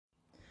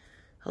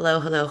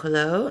Hello, hello,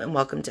 hello, and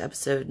welcome to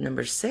episode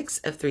number 6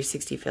 of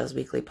 360 Fails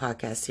Weekly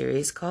podcast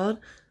series called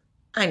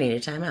I Need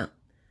a Timeout.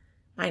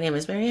 My name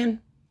is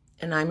Marianne,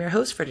 and I'm your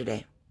host for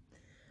today.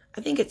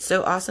 I think it's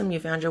so awesome you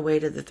found your way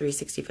to the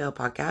 360 Fail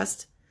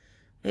podcast.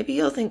 Maybe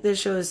you'll think this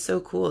show is so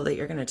cool that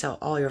you're going to tell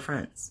all your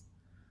friends.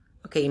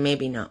 Okay,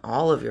 maybe not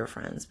all of your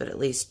friends, but at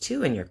least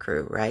 2 in your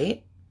crew,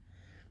 right?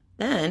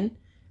 Then,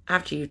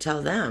 after you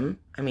tell them,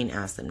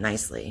 ask them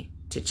nicely,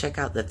 to check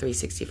out the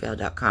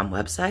 360fail.com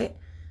website,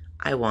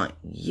 I want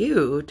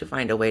you to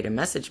find a way to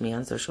message me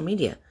on social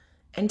media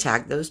and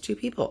tag those 2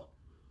 people.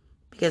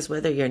 Because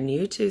whether you're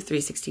new to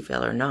 360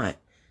 Fail or not,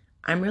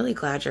 I'm really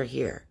glad you're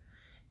here.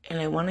 And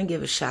I want to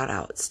give shout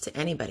outs to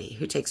anybody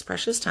who takes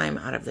precious time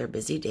out of their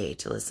busy day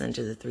to listen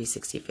to the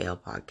 360 Fail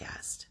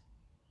podcast.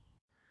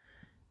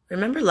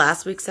 Remember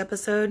last week's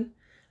episode?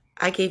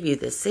 I gave you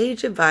the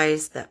sage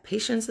advice that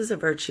patience is a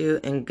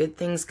virtue and good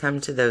things come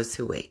to those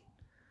who wait.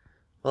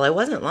 Well, I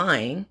wasn't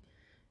lying.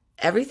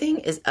 Everything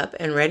is up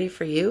and ready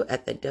for you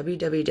at the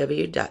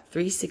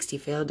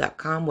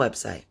www.360fail.com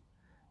website.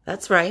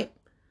 That's right.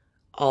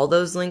 All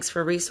those links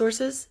for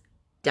resources,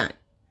 done.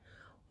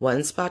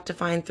 One spot to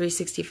find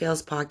 360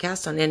 Fails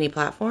podcast on any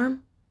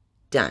platform,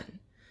 done.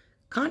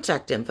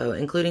 Contact info,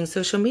 including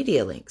social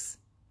media links,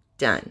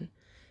 done.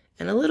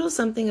 And a little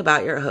something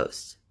about your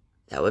host.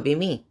 That would be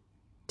me.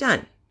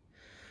 Done.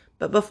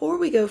 But before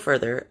we go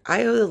further,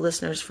 I owe the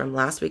listeners from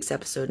last week's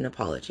episode an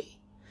apology.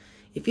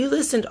 If you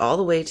listened all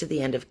the way to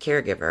the end of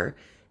Caregiver,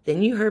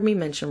 then you heard me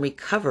mention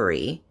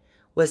recovery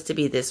was to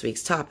be this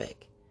week's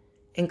topic.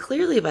 And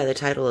clearly by the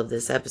title of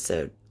this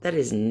episode, that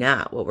is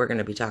not what we're going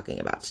to be talking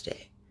about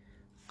today.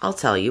 I'll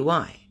tell you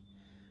why.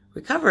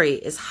 Recovery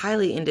is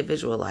highly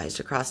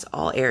individualized across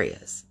all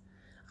areas.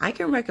 I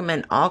can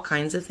recommend all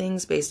kinds of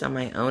things based on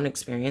my own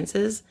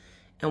experiences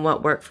and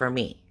what worked for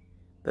me,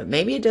 but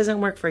maybe it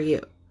doesn't work for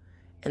you.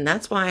 And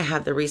that's why I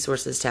have the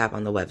resources tab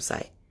on the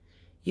website.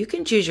 You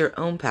can choose your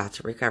own path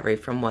to recovery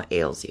from what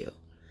ails you.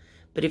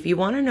 But if you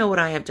want to know what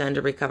I have done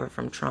to recover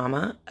from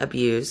trauma,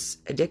 abuse,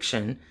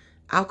 addiction,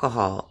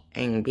 alcohol,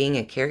 and being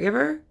a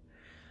caregiver,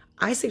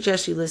 I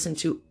suggest you listen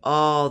to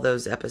all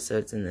those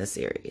episodes in this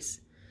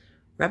series.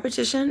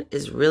 Repetition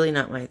is really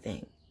not my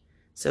thing.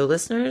 So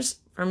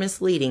listeners, for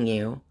misleading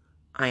you,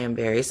 I am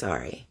very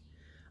sorry.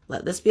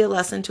 Let this be a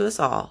lesson to us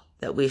all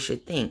that we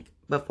should think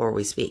before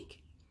we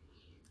speak.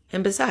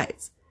 And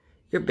besides,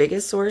 your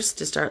biggest source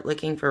to start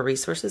looking for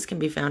resources can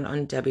be found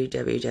on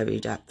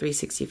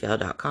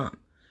www.360fail.com.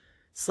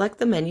 Select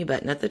the menu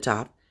button at the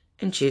top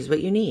and choose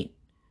what you need.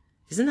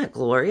 Isn't that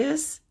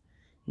glorious?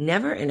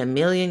 Never in a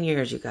million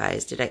years, you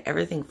guys, did I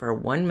ever think for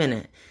 1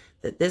 minute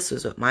that this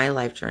was what my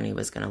life journey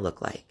was going to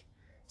look like.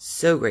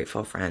 So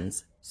grateful,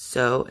 friends.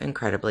 So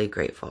incredibly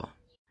grateful.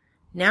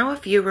 Now a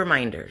few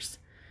reminders.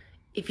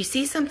 If you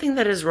see something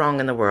that is wrong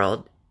in the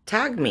world,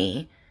 tag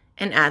me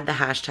and add the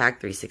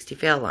hashtag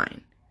 360fail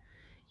line.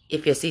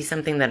 If you see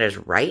something that is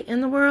right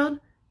in the world,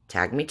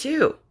 tag me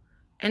too,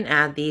 and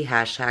add the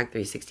hashtag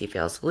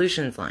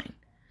 360failsolutions line.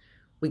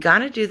 We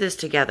gotta do this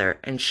together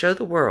and show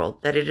the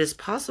world that it is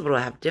possible to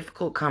have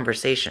difficult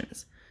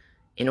conversations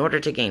in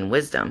order to gain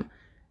wisdom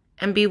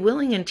and be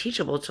willing and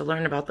teachable to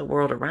learn about the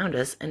world around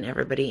us and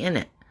everybody in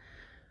it.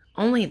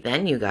 Only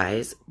then, you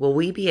guys, will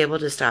we be able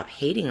to stop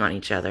hating on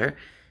each other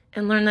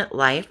and learn that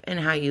life and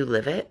how you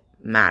live it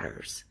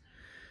matters.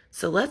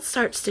 So let's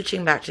start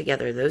stitching back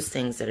together those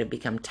things that have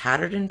become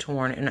tattered and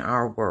torn in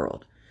our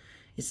world.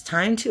 It's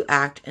time to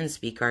act and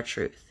speak our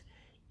truth,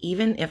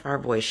 even if our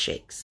voice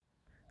shakes.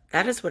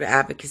 That is what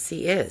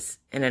advocacy is,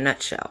 in a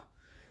nutshell.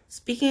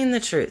 Speaking the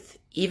truth,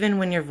 even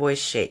when your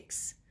voice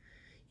shakes.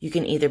 You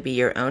can either be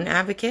your own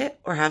advocate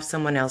or have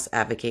someone else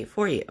advocate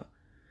for you.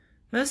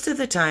 Most of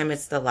the time,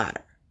 it's the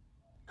latter.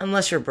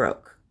 Unless you're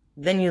broke.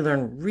 Then you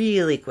learn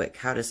really quick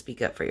how to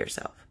speak up for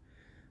yourself.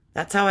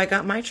 That's how I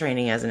got my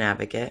training as an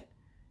advocate.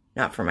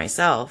 Not for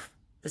myself,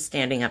 but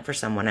standing up for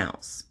someone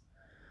else.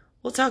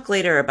 We'll talk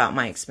later about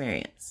my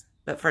experience,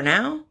 but for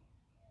now,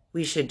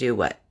 we should do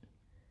what?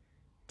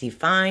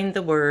 Define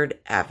the word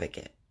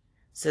advocate,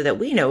 so that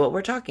we know what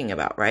we're talking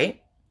about,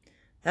 right?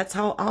 That's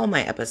how all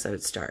my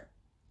episodes start.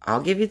 I'll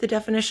give you the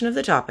definition of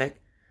the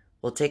topic,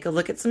 we'll take a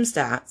look at some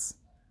stats,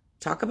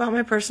 talk about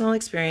my personal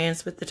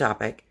experience with the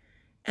topic,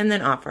 and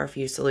then offer a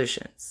few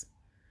solutions.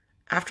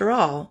 After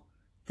all,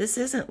 this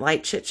isn't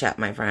light chit-chat,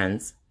 my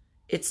friends.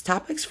 It's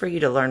topics for you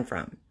to learn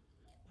from,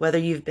 whether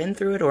you've been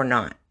through it or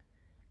not.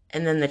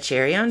 And then the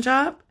cherry on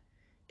top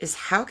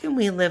is how can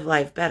we live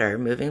life better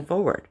moving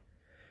forward?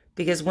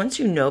 Because once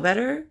you know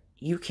better,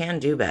 you can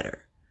do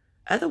better.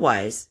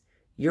 Otherwise,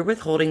 you're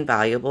withholding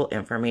valuable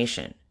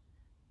information,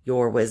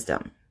 your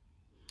wisdom.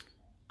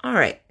 All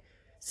right,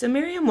 so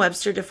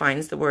Merriam-Webster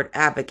defines the word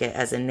advocate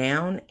as a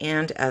noun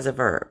and as a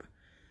verb.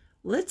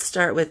 Let's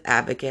start with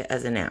advocate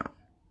as a noun.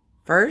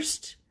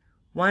 First,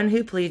 one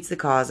who pleads the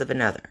cause of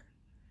another.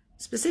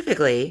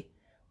 Specifically,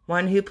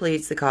 one who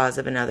pleads the cause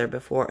of another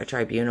before a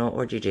tribunal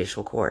or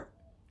judicial court.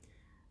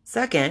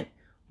 Second,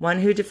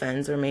 one who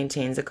defends or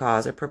maintains a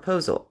cause or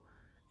proposal,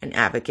 an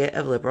advocate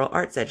of liberal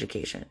arts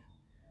education.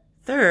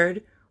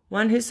 Third,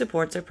 one who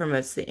supports or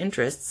promotes the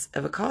interests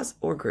of a cause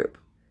or group,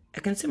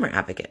 a consumer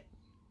advocate.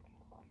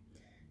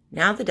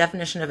 Now the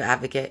definition of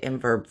advocate in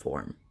verb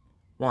form.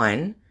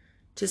 1.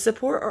 To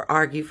support or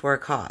argue for a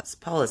cause,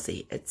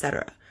 policy,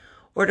 etc.,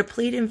 or to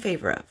plead in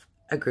favor of,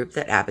 a group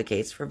that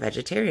advocates for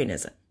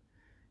vegetarianism.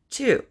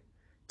 2.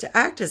 To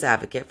act as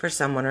advocate for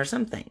someone or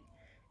something,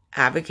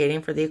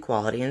 advocating for the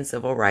equality and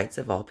civil rights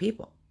of all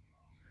people.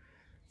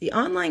 The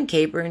online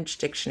Cambridge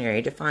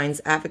Dictionary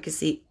defines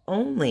advocacy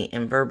only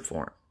in verb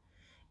form.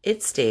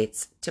 It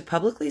states to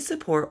publicly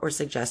support or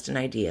suggest an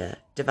idea,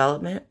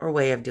 development, or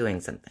way of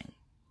doing something.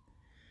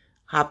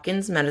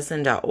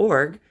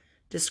 HopkinsMedicine.org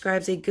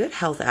describes a good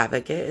health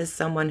advocate as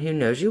someone who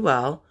knows you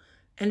well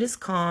and is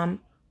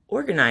calm,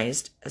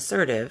 organized,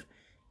 assertive,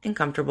 and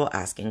comfortable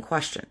asking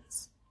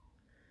questions.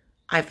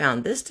 I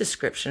found this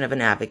description of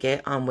an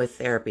advocate on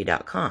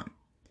WithTherapy.com.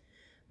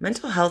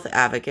 Mental health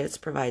advocates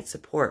provide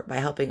support by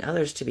helping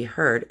others to be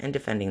heard and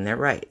defending their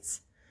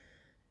rights.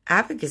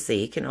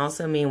 Advocacy can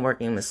also mean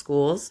working with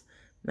schools,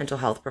 mental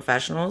health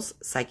professionals,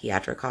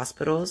 psychiatric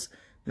hospitals,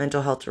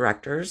 mental health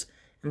directors,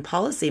 and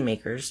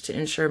policymakers to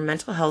ensure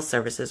mental health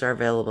services are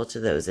available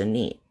to those in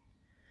need.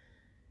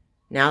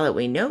 Now that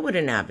we know what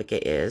an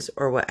advocate is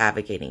or what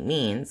advocating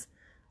means,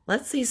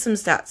 let's see some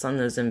stats on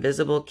those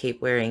invisible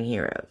cape-wearing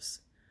heroes.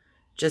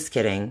 Just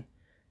kidding.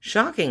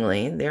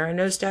 Shockingly, there are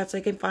no stats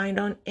I can find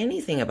on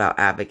anything about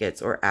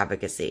advocates or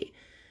advocacy,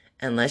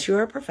 unless you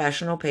are a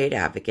professional paid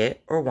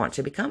advocate or want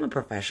to become a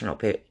professional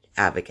paid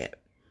advocate.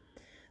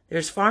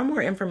 There's far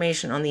more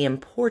information on the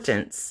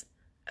importance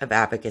of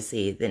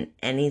advocacy than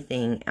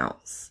anything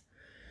else.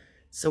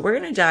 So we're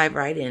going to dive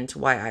right into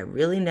why I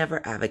really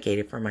never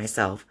advocated for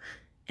myself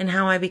and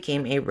how I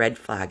became a red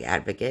flag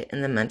advocate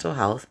in the mental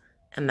health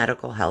and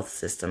medical health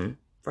system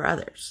for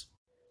others.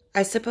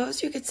 I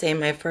suppose you could say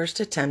my first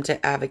attempt at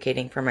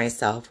advocating for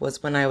myself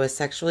was when I was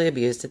sexually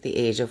abused at the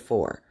age of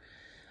 4.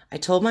 I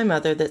told my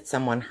mother that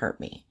someone hurt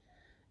me.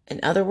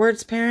 In other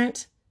words,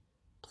 parent,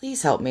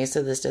 please help me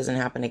so this doesn't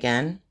happen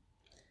again.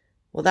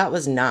 Well, that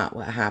was not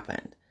what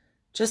happened.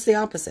 Just the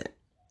opposite.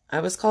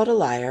 I was called a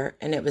liar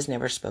and it was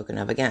never spoken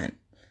of again.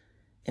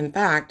 In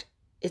fact,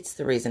 it's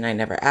the reason I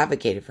never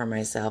advocated for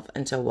myself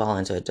until well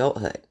into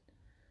adulthood.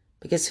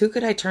 Because who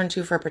could I turn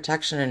to for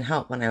protection and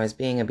help when I was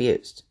being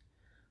abused?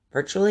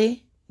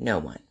 Virtually no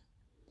one.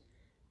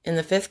 In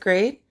the 5th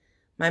grade,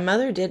 my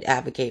mother did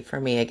advocate for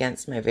me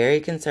against my very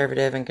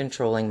conservative and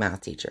controlling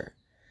math teacher.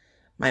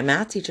 My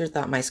math teacher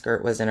thought my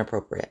skirt was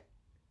inappropriate.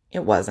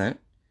 It wasn't.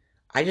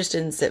 I just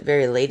didn't sit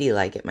very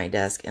ladylike at my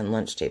desk and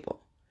lunch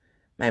table.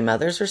 My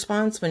mother's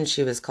response when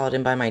she was called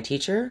in by my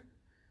teacher?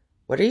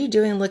 What are you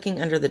doing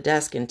looking under the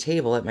desk and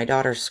table at my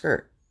daughter's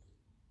skirt?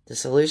 The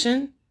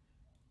solution?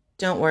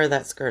 Don't wear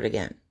that skirt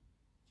again.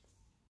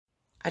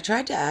 I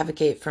tried to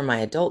advocate for my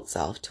adult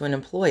self to an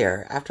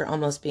employer after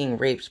almost being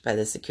raped by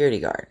the security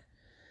guard.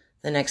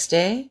 The next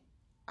day,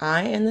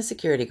 I and the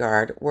security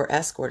guard were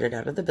escorted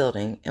out of the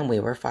building and we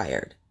were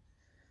fired.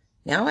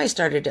 Now I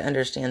started to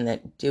understand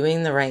that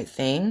doing the right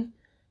thing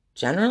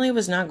generally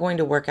was not going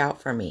to work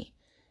out for me,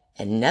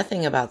 and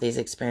nothing about these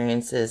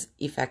experiences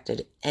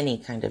effected any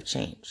kind of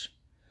change.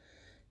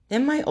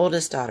 Then my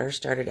oldest daughter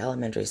started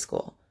elementary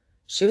school.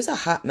 She was a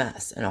hot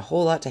mess and a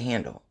whole lot to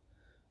handle.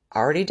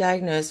 Already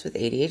diagnosed with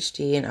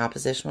ADHD and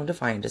oppositional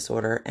defiant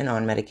disorder and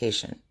on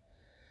medication.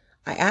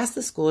 I asked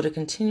the school to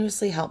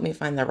continuously help me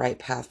find the right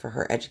path for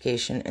her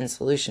education and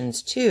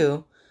solutions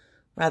to,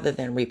 rather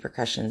than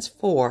repercussions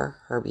for,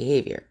 her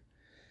behavior.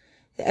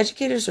 The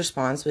educator's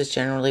response was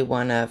generally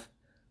one of,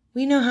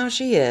 "We know how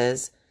she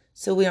is,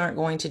 so we aren't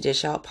going to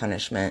dish out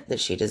punishment that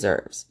she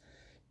deserves.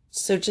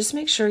 So just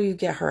make sure you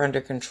get her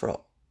under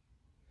control."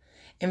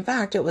 In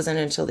fact, it wasn't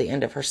until the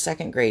end of her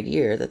 2nd grade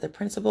year that the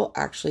principal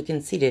actually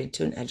conceded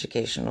to an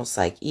educational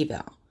psych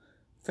eval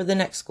for the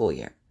next school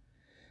year,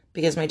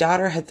 because my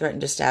daughter had threatened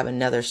to stab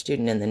another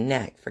student in the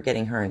neck for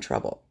getting her in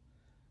trouble.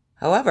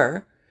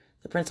 However,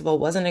 the principal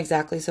wasn't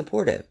exactly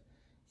supportive,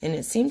 and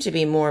it seemed to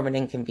be more of an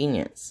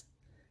inconvenience.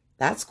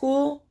 That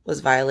school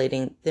was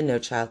violating the No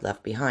Child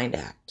Left Behind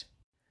Act.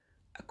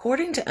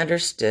 According to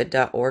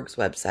Understood.org's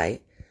website,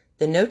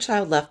 the No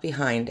Child Left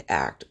Behind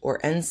Act, or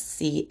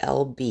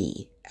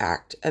NCLB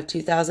Act of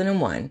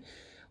 2001,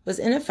 was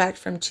in effect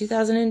from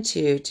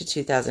 2002 to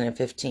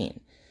 2015.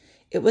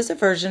 It was a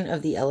version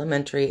of the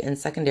Elementary and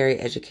Secondary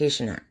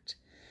Education Act.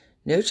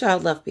 No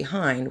Child Left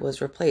Behind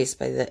was replaced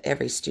by the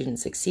Every Student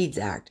Succeeds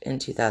Act in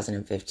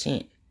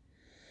 2015.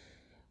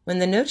 When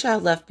the No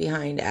Child Left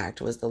Behind Act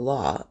was the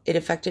law, it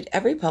affected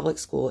every public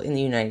school in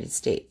the United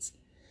States.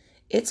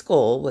 Its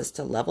goal was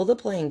to level the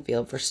playing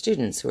field for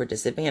students who are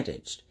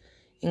disadvantaged,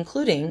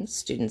 including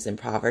students in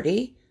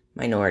poverty,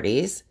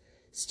 minorities,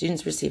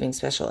 students receiving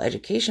special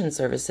education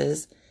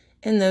services,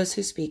 and those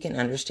who speak and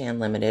understand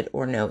limited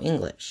or no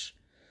English.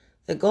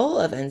 The goal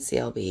of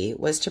NCLB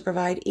was to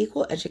provide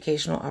equal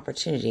educational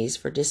opportunities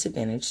for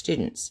disadvantaged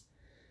students.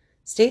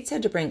 States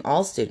had to bring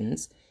all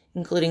students,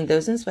 including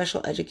those in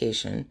special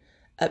education,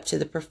 up to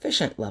the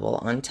proficient level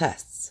on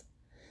tests.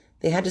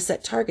 They had to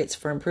set targets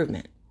for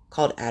improvement,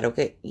 called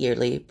Adequate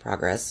Yearly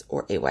Progress,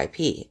 or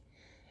AYP.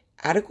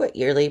 Adequate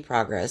Yearly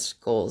Progress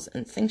goals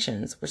and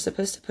sanctions were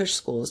supposed to push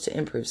schools to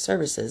improve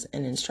services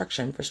and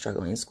instruction for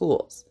struggling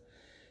schools,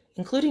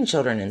 including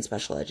children in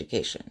special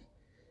education.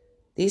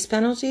 These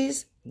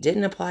penalties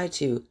didn't apply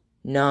to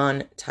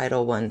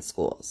non-Title I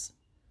schools.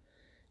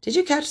 Did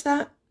you catch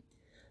that?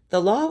 The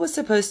law was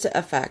supposed to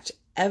affect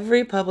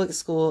every public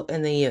school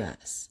in the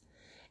U.S.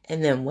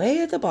 And then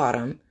way at the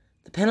bottom,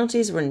 the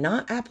penalties were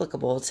not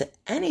applicable to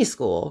any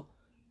school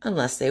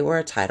unless they were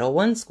a Title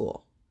I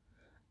school.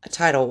 A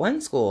Title I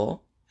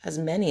school has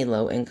many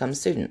low-income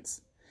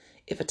students.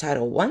 If a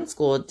Title I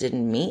school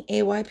didn't meet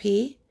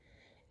AYP,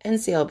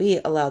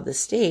 NCLB allowed the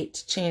state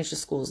to change the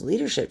school's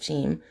leadership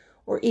team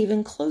or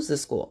even close the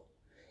school.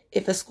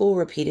 If a school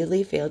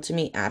repeatedly failed to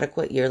meet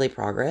adequate yearly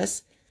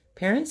progress,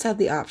 parents had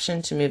the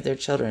option to move their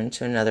children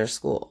to another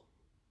school.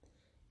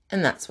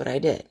 And that's what I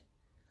did.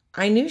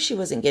 I knew she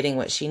wasn't getting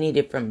what she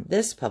needed from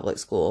this public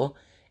school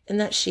and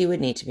that she would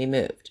need to be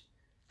moved.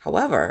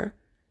 However,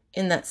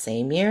 in that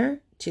same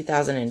year,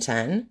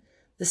 2010,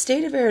 the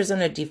state of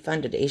Arizona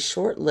defunded a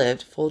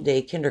short-lived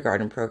full-day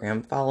kindergarten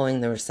program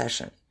following the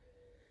recession,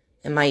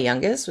 and my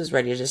youngest was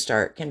ready to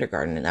start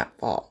kindergarten in that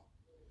fall.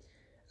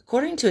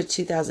 According to a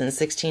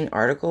 2016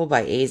 article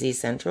by AZ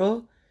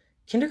Central,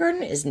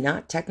 kindergarten is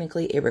not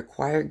technically a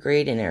required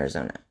grade in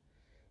Arizona,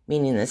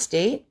 meaning the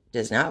state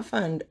does not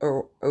fund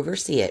or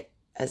oversee it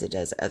as it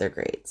does other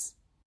grades.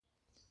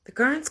 The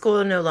current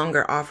school no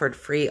longer offered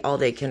free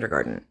all-day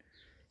kindergarten.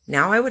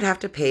 Now I would have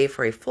to pay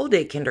for a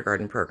full-day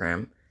kindergarten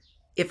program,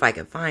 if I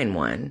could find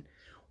one,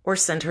 or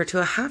send her to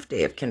a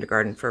half-day of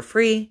kindergarten for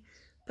free,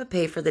 but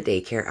pay for the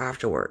daycare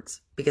afterwards,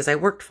 because I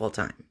worked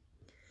full-time.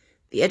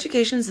 The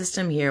education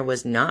system here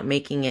was not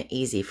making it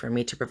easy for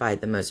me to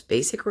provide the most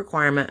basic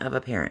requirement of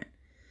a parent,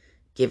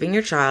 giving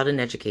your child an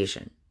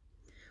education,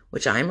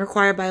 which I am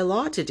required by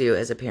law to do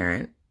as a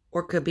parent,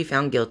 or could be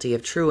found guilty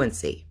of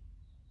truancy.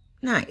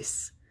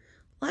 Nice.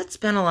 Let's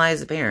penalize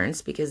the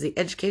parents because the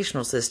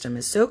educational system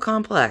is so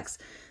complex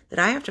that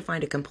I have to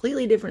find a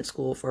completely different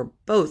school for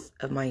both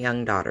of my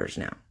young daughters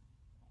now.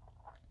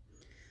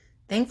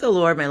 Thank the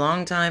Lord, my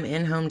longtime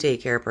in-home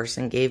daycare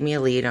person gave me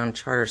a lead on a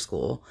charter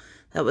school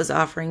that was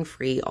offering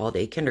free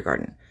all-day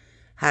kindergarten.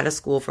 Had a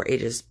school for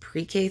ages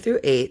pre-K through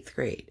 8th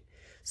grade,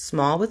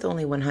 small with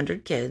only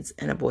 100 kids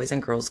and a boys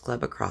and girls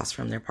club across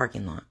from their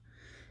parking lot,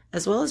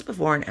 as well as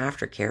before and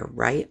after care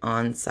right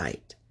on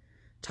site.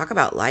 Talk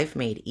about life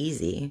made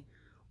easy.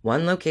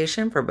 One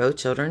location for both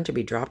children to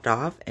be dropped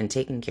off and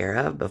taken care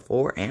of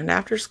before and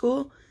after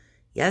school?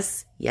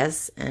 Yes,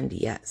 yes, and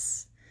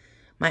yes.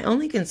 My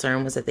only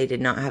concern was that they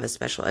did not have a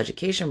special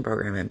education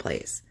program in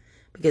place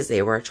because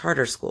they were a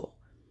charter school.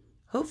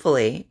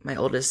 Hopefully, my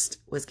oldest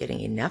was getting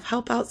enough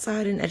help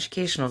outside an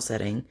educational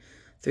setting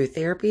through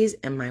therapies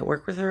and my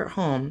work with her at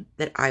home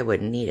that I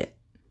wouldn't need it.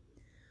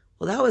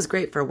 Well, that was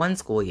great for one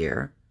school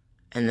year,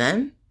 and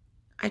then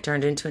I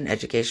turned into an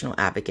educational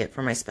advocate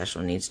for my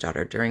special needs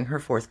daughter during her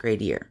 4th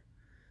grade year.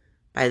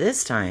 By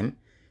this time,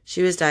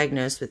 she was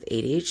diagnosed with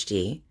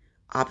ADHD,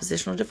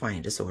 oppositional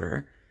defiant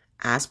disorder,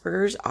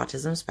 Asperger's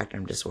autism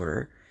spectrum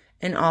disorder,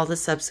 and all the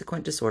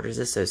subsequent disorders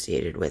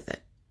associated with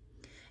it.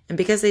 And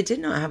because they did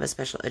not have a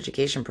special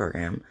education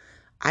program,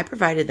 I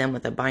provided them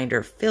with a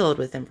binder filled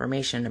with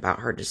information about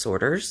her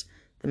disorders,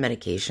 the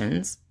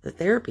medications, the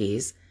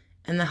therapies,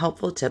 and the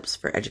helpful tips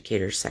for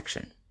educators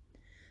section.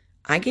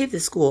 I gave the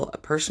school a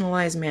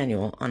personalized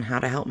manual on how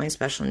to help my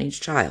special needs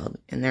child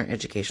in their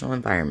educational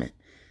environment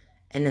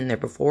and in their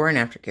before and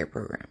after care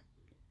program.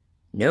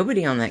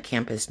 Nobody on that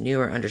campus knew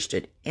or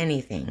understood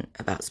anything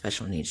about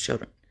special needs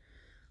children,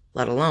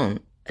 let alone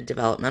a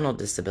developmental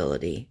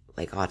disability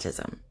like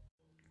autism.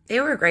 They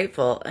were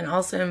grateful and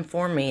also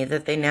informed me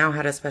that they now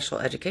had a special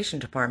education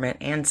department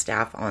and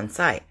staff on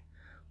site.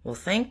 Well,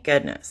 thank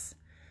goodness,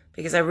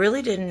 because I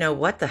really didn't know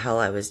what the hell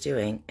I was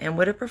doing and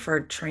would have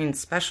preferred trained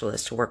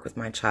specialists to work with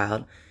my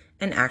child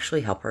and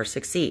actually help her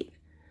succeed.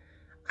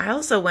 I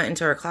also went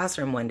into her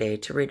classroom one day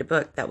to read a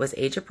book that was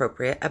age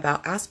appropriate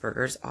about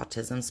Asperger's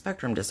autism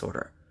spectrum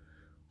disorder,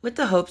 with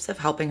the hopes of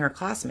helping her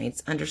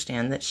classmates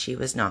understand that she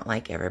was not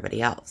like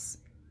everybody else.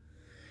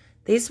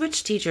 They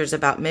switched teachers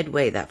about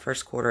midway that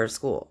first quarter of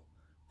school,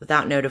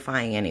 without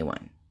notifying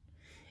anyone.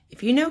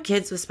 If you know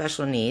kids with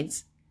special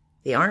needs,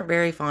 they aren't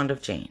very fond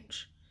of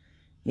change.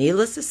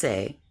 Needless to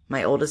say,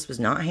 my oldest was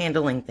not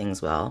handling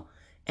things well,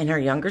 and her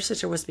younger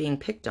sister was being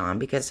picked on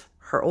because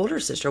her older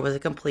sister was a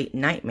complete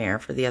nightmare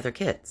for the other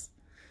kids,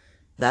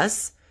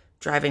 thus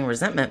driving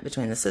resentment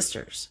between the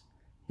sisters.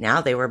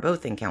 Now they were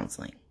both in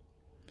counseling.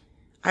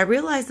 I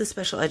realized the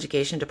special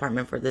education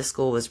department for this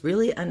school was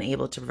really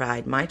unable to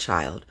provide my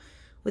child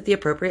with the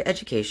appropriate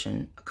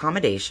education,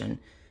 accommodation,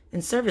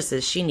 and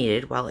services she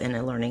needed while in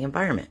a learning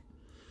environment.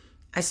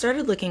 I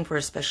started looking for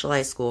a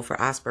specialized school for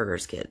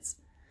Asperger's kids.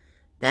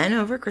 Then,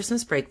 over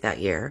Christmas break that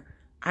year,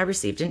 I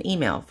received an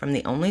email from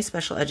the only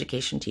special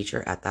education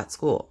teacher at that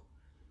school.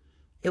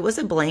 It was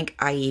a blank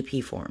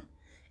IEP form,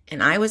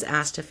 and I was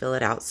asked to fill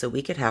it out so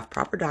we could have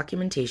proper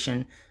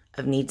documentation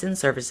of needs and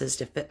services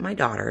to fit my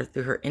daughter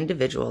through her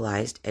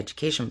individualized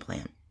education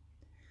plan.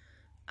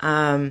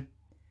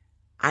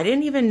 I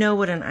didn't even know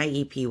what an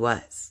IEP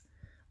was,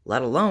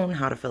 let alone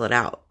how to fill it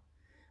out.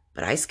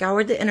 But I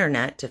scoured the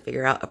internet to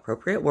figure out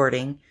appropriate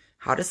wording,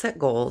 how to set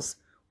goals,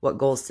 what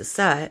goals to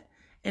set,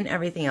 and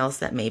everything else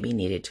that may be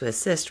needed to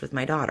assist with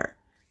my daughter,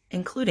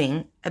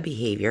 including a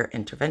behavior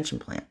intervention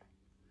plan.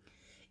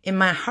 In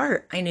my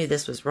heart, I knew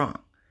this was wrong.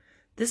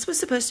 This was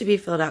supposed to be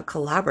filled out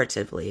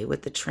collaboratively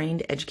with the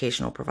trained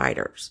educational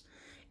providers,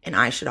 and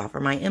I should offer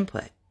my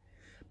input.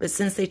 But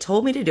since they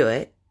told me to do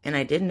it, and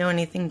I didn't know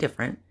anything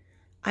different,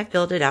 I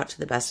filled it out to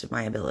the best of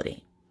my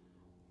ability.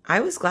 I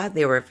was glad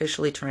they were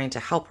officially trying to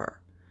help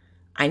her.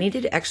 I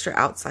needed extra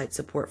outside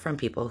support from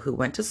people who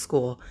went to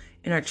school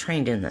and are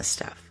trained in this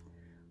stuff.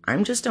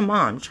 I'm just a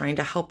mom trying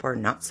to help our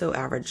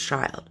not-so-average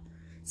child.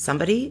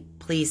 Somebody,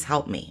 please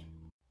help me.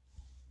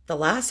 The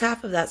last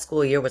half of that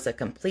school year was a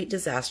complete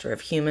disaster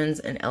of humans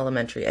and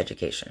elementary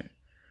education.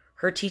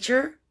 Her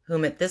teacher,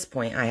 whom at this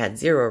point I had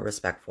zero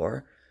respect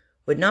for,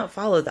 would not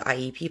follow the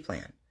IEP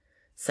plan,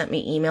 sent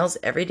me emails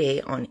every day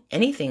on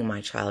anything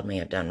my child may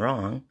have done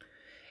wrong.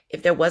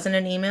 If there wasn't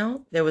an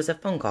email, there was a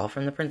phone call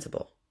from the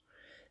principal.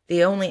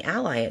 The only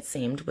ally, it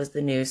seemed, was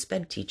the new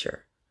SPED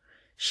teacher.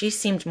 She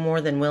seemed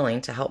more than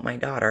willing to help my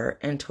daughter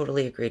and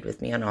totally agreed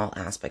with me on all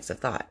aspects of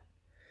thought.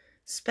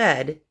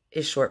 SPED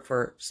is short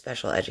for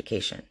special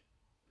education.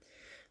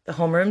 The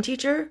homeroom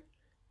teacher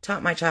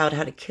taught my child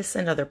how to kiss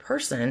another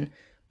person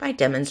by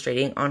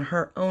demonstrating on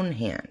her own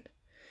hand.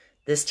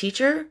 This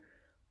teacher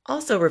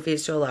also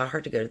refused to allow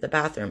her to go to the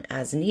bathroom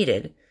as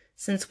needed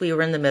since we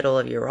were in the middle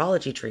of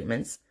urology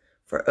treatments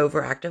for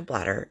overactive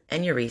bladder,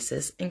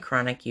 enuresis, and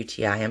chronic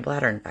UTI and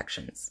bladder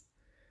infections.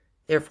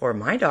 Therefore,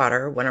 my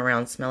daughter went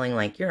around smelling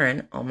like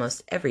urine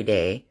almost every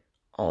day,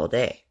 all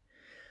day.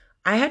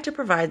 I had to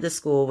provide the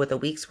school with a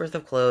week's worth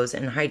of clothes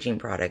and hygiene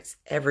products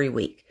every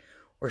week,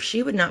 or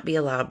she would not be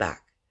allowed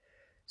back.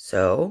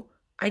 So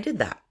I did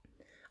that.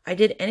 I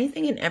did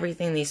anything and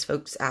everything these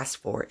folks asked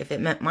for if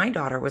it meant my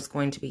daughter was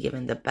going to be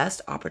given the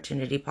best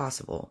opportunity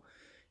possible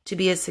to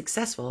be as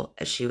successful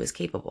as she was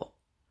capable.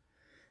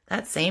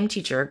 That same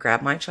teacher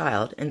grabbed my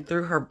child and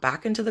threw her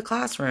back into the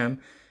classroom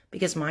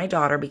because my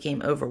daughter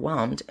became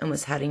overwhelmed and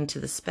was heading to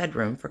the SPED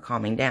room for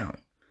calming down.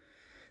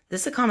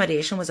 This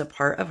accommodation was a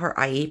part of her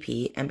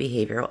IEP and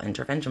behavioral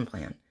intervention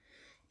plan,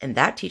 and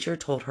that teacher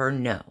told her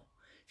no,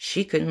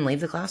 she couldn't leave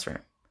the classroom.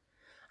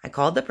 I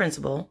called the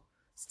principal,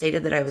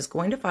 stated that I was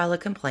going to file a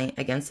complaint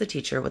against the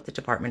teacher with the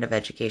Department of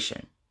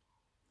Education.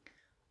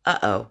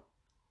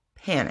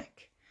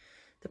 Panic.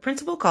 The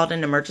principal called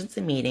an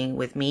emergency meeting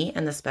with me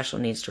and the special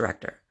needs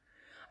director.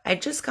 I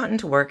had just gotten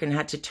to work and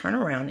had to turn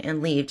around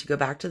and leave to go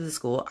back to the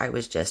school I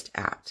was just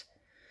at.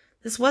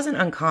 This wasn't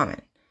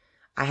uncommon.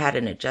 I had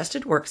an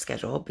adjusted work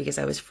schedule because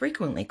I was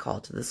frequently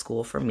called to the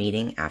school for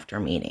meeting after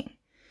meeting.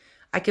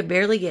 I could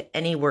barely get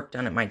any work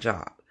done at my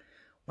job.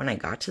 When I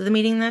got to the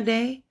meeting that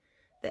day,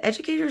 the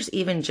educators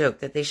even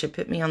joked that they should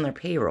put me on their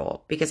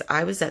payroll because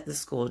I was at the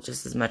school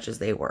just as much as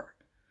they were.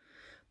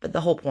 But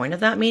the whole point of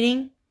that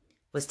meeting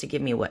was to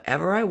give me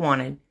whatever I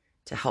wanted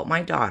to help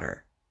my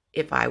daughter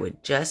if I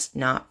would just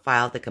not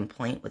file the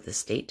complaint with the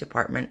State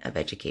Department of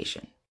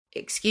Education.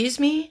 Excuse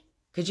me?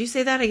 Could you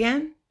say that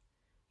again?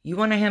 You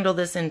want to handle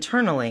this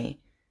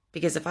internally,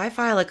 because if I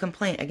file a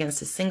complaint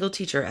against a single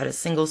teacher at a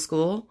single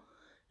school,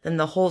 then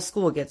the whole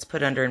school gets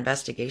put under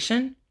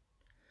investigation?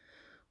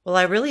 Well,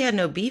 I really had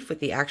no beef with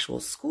the actual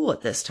school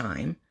at this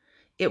time.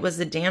 It was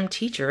the damn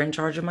teacher in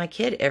charge of my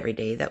kid every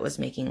day that was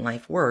making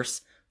life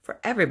worse for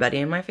everybody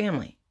in my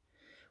family.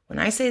 When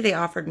I say they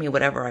offered me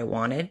whatever I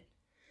wanted,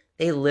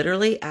 they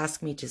literally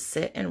asked me to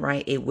sit and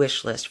write a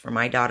wish list for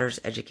my daughter's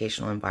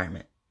educational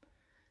environment.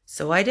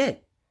 So I did,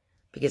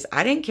 because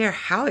I didn't care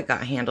how it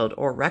got handled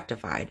or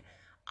rectified.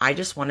 I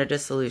just wanted a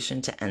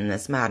solution to end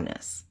this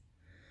madness.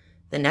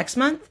 The next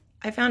month,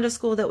 I found a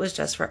school that was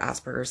just for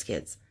Asperger's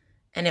kids,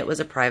 and it was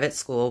a private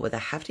school with a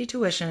hefty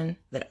tuition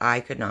that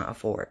I could not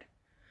afford.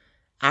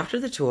 After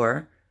the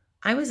tour,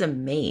 I was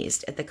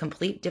amazed at the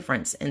complete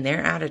difference in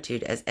their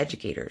attitude as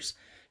educators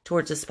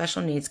towards the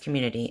special needs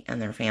community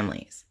and their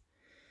families.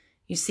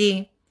 You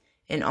see,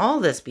 in all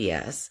this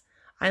BS,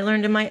 I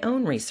learned in my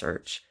own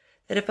research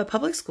that if a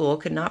public school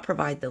could not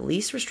provide the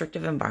least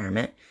restrictive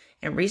environment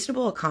and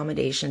reasonable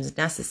accommodations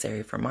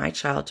necessary for my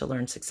child to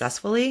learn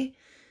successfully,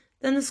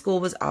 then the school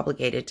was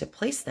obligated to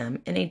place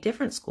them in a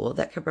different school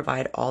that could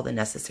provide all the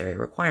necessary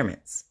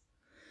requirements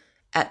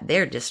at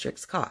their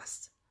district's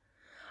cost.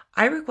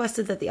 I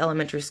requested that the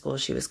elementary school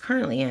she was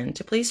currently in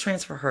to please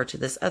transfer her to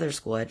this other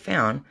school I'd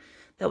found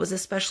that was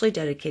especially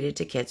dedicated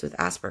to kids with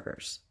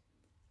Asperger's.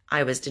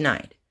 I was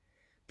denied,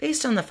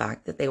 based on the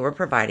fact that they were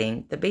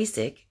providing the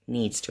basic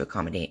needs to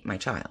accommodate my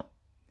child.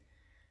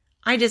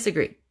 I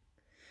disagreed,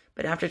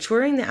 but after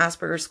touring the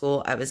Asperger's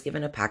school, I was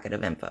given a packet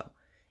of info.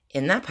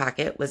 In that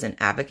packet was an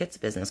advocate's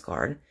business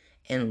card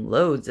and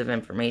loads of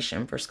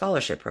information for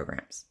scholarship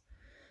programs.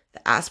 The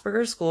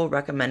Asperger's school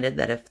recommended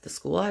that if the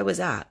school I was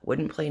at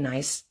wouldn't play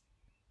nice,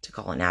 to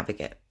call an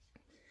advocate.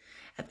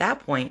 At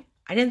that point,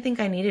 I didn't think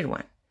I needed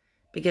one,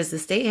 because the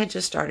state had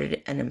just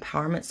started an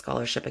Empowerment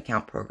Scholarship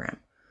Account program,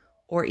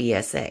 or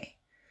ESA,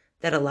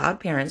 that allowed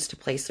parents to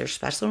place their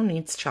special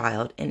needs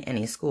child in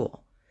any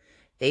school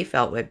they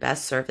felt would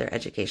best serve their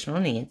educational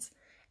needs,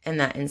 and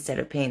that instead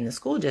of paying the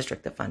school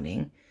district the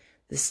funding,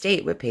 the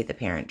state would pay the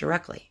parent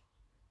directly,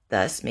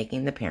 thus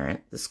making the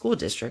parent the school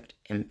district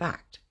in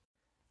fact.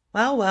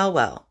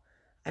 Well,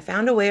 I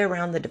found a way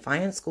around the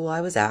Defiant school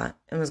I was at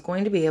and was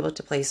going to be able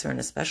to place her in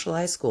a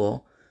specialized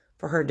school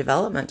for her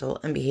developmental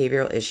and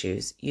behavioral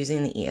issues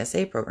using the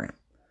ESA program.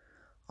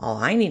 All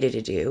I needed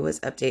to do was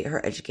update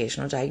her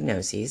educational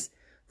diagnoses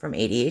from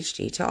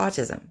ADHD to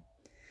autism.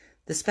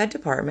 The SPED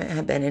department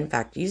had been in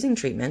fact using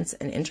treatments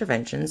and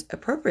interventions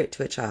appropriate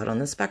to a child on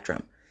the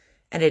spectrum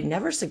and had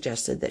never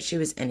suggested that she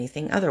was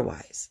anything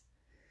otherwise.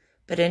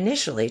 But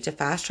initially, to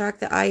fast-track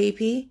the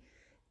IEP,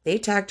 they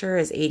tagged her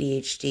as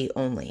ADHD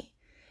only,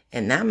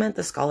 and that meant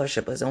the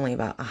scholarship was only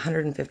about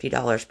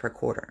 $150 per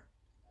quarter.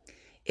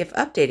 If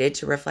updated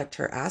to reflect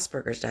her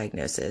Asperger's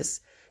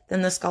diagnosis,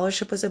 then the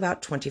scholarship was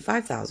about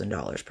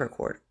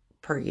 $25,000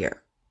 per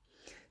year,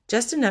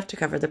 just enough to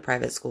cover the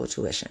private school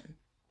tuition.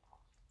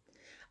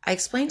 I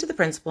explained to the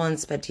principal and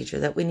SPED teacher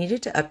that we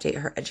needed to update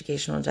her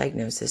educational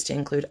diagnosis to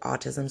include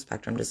autism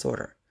spectrum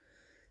disorder,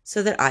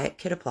 so that I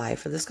could apply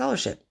for the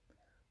scholarship,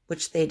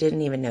 which they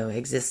didn't even know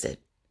existed.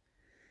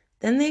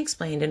 Then they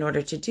explained in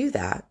order to do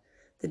that,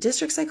 the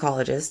district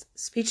psychologist,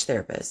 speech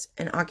therapist,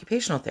 and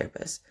occupational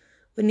therapist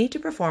would need to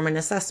perform an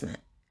assessment,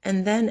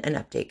 and then an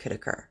update could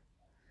occur.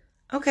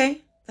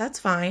 Okay, that's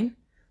fine.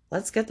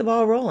 Let's get the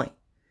ball rolling,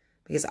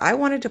 because I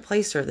wanted to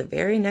place her the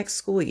very next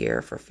school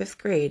year for 5th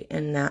grade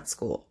in that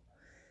school.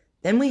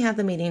 Then we had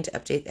the meeting to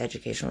update the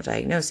educational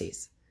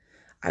diagnoses.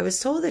 I was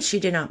told that she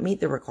did not meet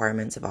the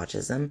requirements of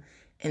autism,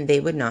 and they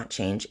would not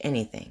change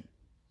anything.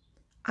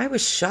 I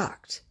was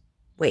shocked.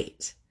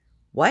 Wait,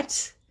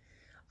 what?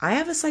 I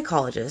have a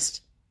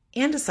psychologist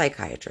and a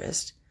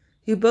psychiatrist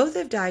who both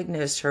have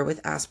diagnosed her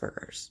with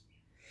Asperger's.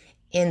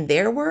 In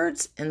their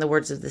words, and the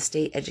words of the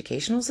state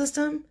educational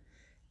system,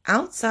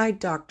 outside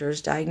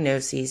doctors'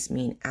 diagnoses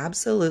mean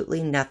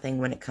absolutely nothing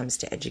when it comes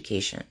to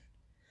education.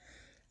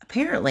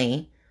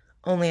 Apparently,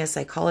 only a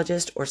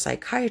psychologist or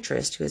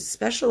psychiatrist who is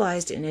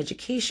specialized in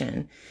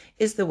education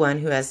is the one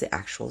who has the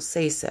actual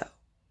say-so.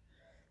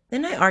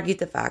 Then I argued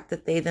the fact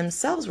that they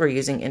themselves were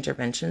using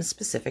interventions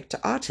specific to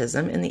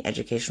autism in the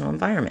educational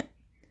environment.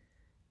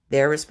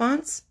 Their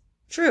response?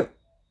 True,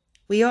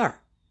 we are.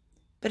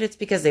 But it's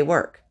because they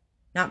work,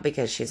 not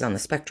because she's on the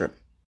spectrum.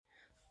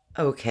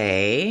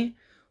 Okay,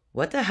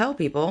 what the hell,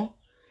 people?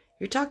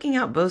 You're talking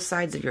out both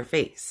sides of your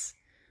face.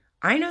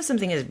 I know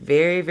something is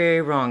very,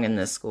 very wrong in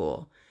this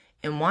school.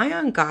 And why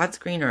on God's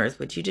green earth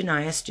would you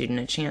deny a student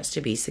a chance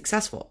to be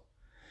successful?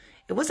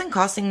 It wasn't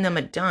costing them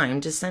a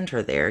dime to send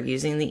her there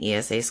using the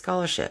ESA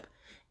scholarship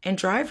and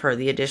drive her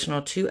the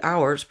additional 2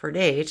 hours per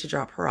day to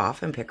drop her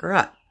off and pick her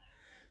up.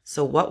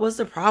 So what was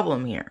the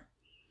problem here?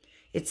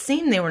 It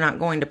seemed they were not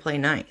going to play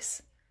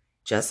nice,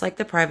 just like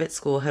the private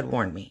school had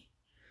warned me.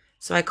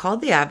 So I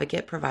called the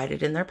advocate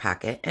provided in their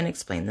packet and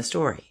explained the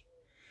story.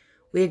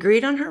 We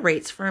agreed on her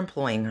rates for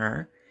employing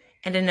her,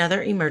 and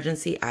another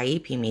emergency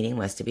IEP meeting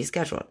was to be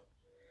scheduled.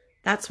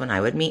 That's when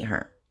I would meet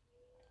her.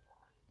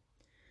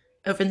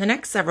 Over the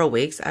next several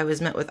weeks, I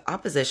was met with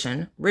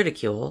opposition,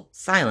 ridicule,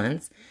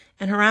 silence,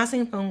 and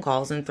harassing phone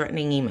calls and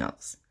threatening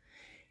emails.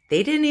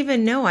 They didn't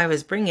even know I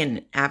was bringing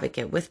an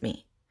advocate with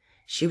me.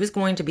 She was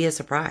going to be a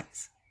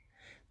surprise.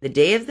 The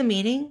day of the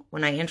meeting,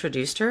 when I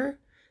introduced her,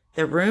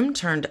 the room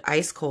turned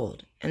ice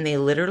cold, and they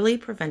literally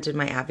prevented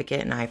my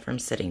advocate and I from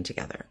sitting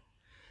together.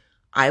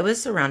 I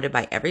was surrounded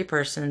by every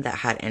person that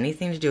had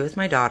anything to do with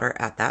my daughter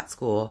at that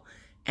school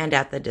and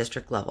at the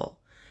district level,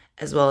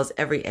 as well as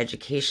every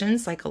education,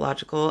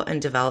 psychological,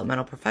 and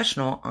developmental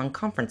professional on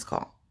conference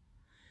call.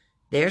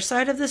 Their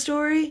side of the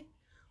story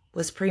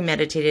was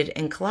premeditated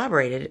and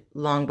collaborated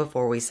long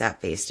before we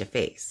sat face to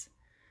face,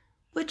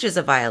 which is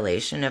a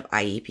violation of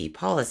IEP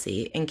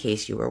policy in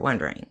case you were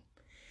wondering.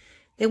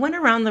 They went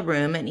around the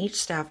room and each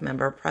staff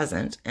member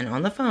present and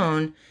on the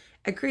phone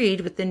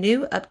agreed with the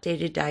new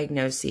updated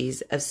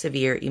diagnoses of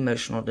severe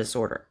emotional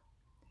disorder.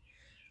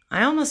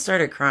 I almost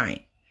started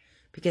crying.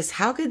 Because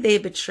how could they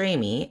betray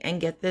me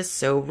and get this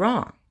so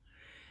wrong?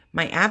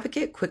 My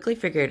advocate quickly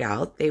figured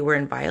out they were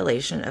in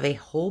violation of a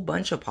whole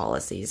bunch of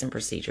policies and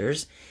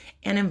procedures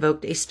and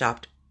invoked a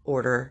stopped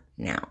order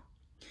now,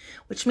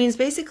 which means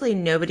basically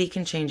nobody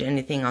can change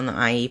anything on the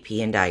IEP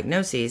and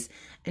diagnoses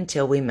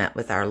until we met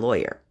with our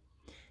lawyer.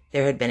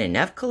 There had been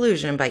enough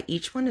collusion by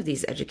each one of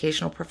these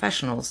educational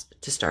professionals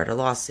to start a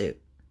lawsuit.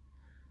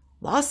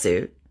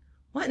 Lawsuit?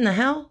 What in the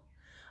hell?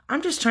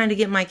 I'm just trying to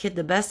get my kid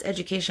the best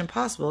education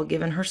possible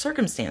given her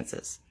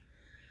circumstances.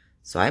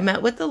 So I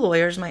met with the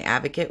lawyers my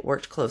advocate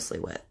worked closely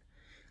with.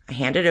 I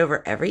handed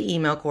over every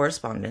email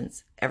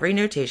correspondence, every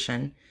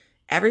notation,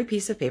 every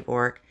piece of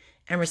paperwork,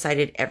 and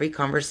recited every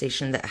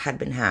conversation that had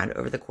been had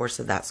over the course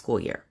of that school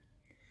year.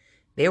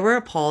 They were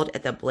appalled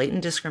at the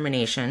blatant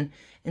discrimination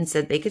and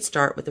said they could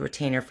start with a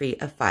retainer fee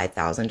of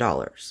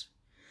 $5,000,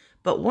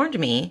 but warned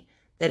me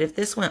that if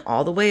this went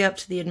all the way up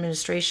to the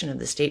administration of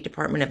the State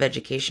Department of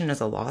Education as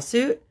a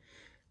lawsuit,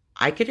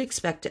 I could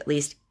expect at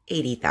least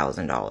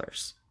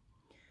 $80,000.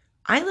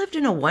 I lived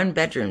in a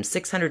one-bedroom,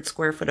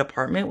 600-square-foot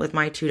apartment with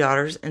my 2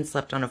 daughters and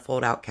slept on a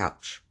fold-out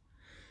couch.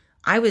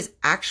 I was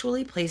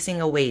actually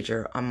placing a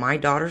wager on my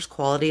daughter's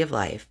quality of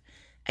life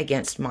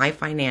against my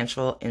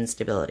financial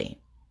instability.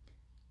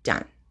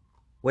 Done.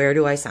 Where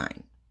do I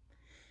sign?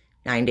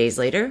 9 days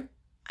later,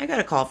 I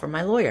got a call from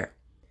my lawyer,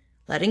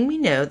 letting me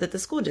know that the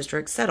school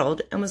district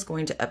settled and was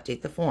going to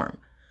update the form.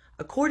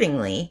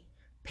 Accordingly,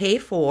 pay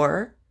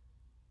for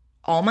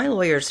all my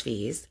lawyer's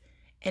fees,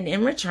 and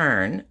in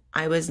return,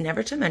 I was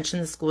never to mention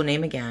the school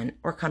name again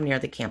or come near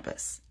the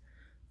campus.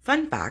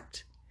 Fun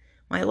fact,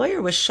 my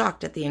lawyer was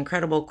shocked at the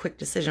incredible quick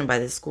decision by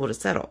the school to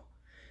settle.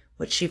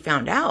 What she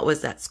found out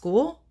was that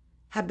school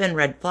had been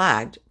red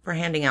flagged for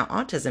handing out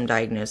autism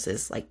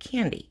diagnoses like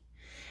candy,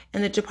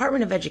 and the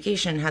Department of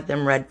Education had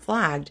them red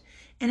flagged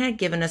and had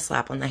given a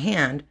slap on the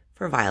hand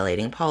for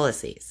violating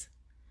policies.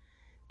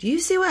 Do you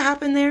see what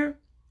happened there?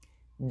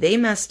 They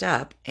messed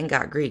up and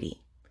got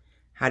greedy.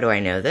 How do I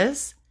know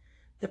this?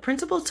 The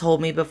principal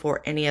told me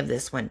before any of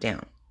this went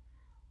down.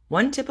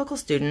 One typical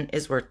student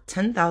is worth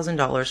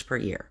 $10,000 per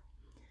year.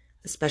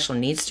 A special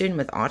needs student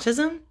with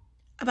autism,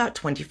 about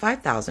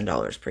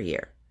 $25,000 per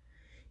year.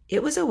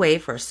 It was a way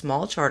for a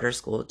small charter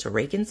school to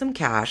rake in some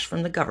cash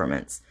from the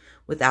governments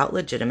without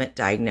legitimate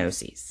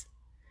diagnoses.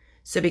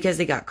 So because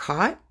they got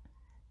caught,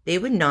 they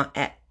would not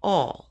at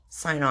all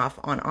sign off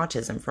on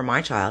autism for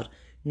my child,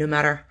 no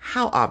matter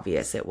how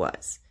obvious it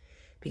was,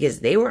 because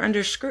they were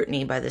under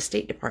scrutiny by the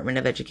State Department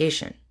of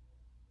Education.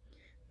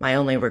 My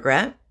only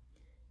regret?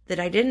 That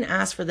I didn't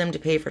ask for them to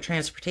pay for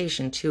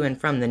transportation to and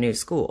from the new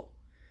school.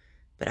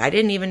 But I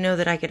didn't even know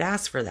that I could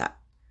ask for that.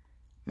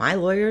 My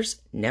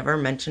lawyers never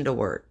mentioned a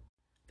word.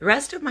 The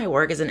rest of my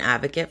work as an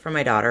advocate for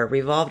my daughter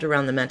revolved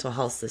around the mental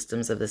health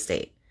systems of the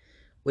state,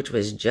 which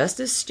was just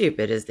as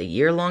stupid as the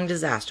year-long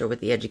disaster with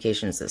the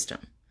education system,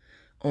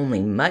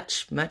 only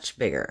much, much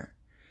bigger.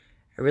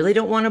 I really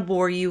don't want to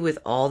bore you with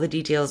all the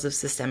details of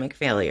systemic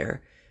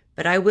failure,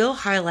 but I will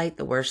highlight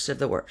the worst of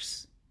the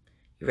worst.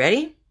 You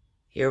ready?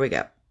 Here we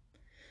go.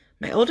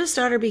 My oldest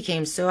daughter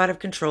became so out of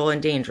control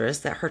and dangerous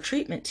that her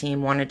treatment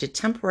team wanted to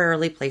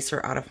temporarily place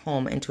her out of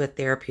home into a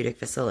therapeutic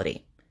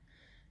facility.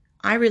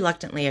 I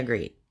reluctantly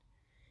agreed.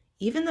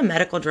 Even the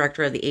medical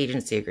director of the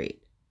agency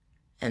agreed.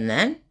 And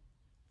then,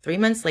 3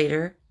 months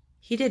later,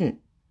 he didn't.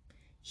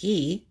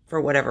 He, for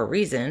whatever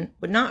reason,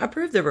 would not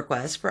approve the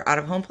request for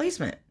out-of-home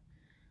placement.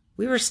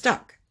 We were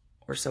stuck,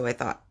 or so I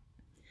thought.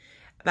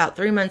 About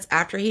 3 months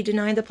after he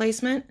denied the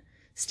placement,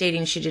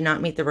 stating she did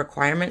not meet the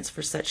requirements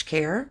for such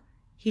care,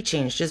 he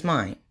changed his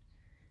mind.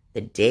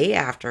 The day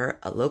after,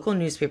 a local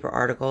newspaper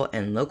article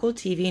and local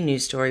TV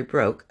news story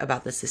broke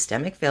about the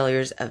systemic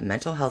failures of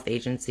mental health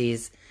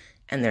agencies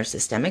and their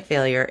systemic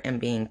failure in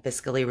being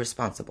fiscally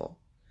responsible.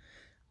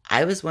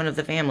 I was one of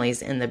the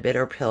families in the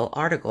bitter pill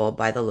article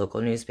by the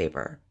local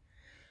newspaper.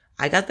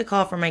 I got the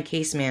call from my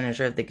case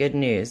manager of the Good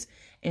News,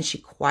 and she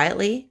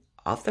quietly,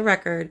 off the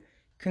record,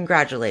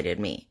 congratulated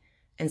me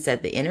and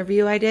said the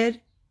interview I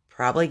did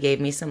probably gave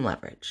me some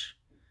leverage.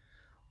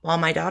 While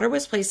my daughter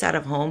was placed out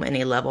of home in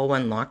a level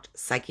 1 locked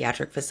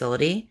psychiatric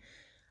facility,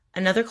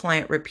 another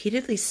client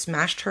repeatedly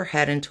smashed her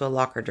head into a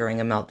locker during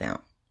a meltdown.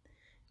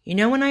 You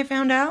know when I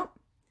found out?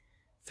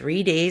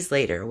 3 days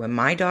later, when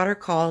my daughter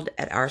called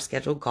at our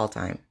scheduled call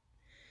time.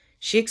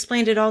 She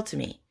explained it all to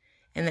me,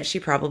 and that she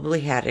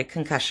probably had a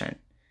concussion,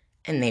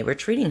 and they were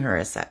treating her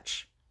as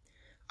such.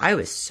 I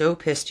was so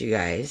pissed, you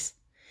guys.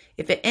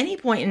 If at any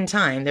point in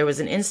time there was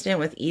an incident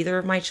with either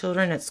of my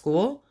children at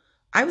school,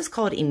 I was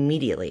called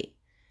immediately.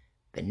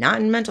 But not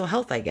in mental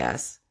health, I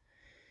guess.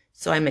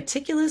 So I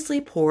meticulously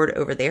pored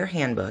over their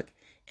handbook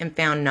and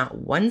found not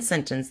one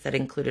sentence that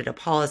included a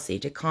policy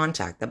to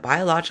contact the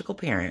biological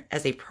parent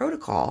as a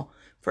protocol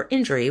for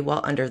injury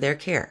while under their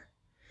care.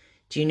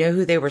 Do you know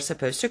who they were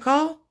supposed to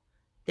call?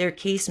 Their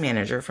case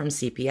manager from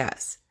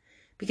CPS,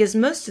 because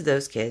most of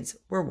those kids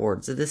were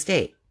wards of the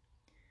state.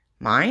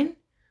 Mine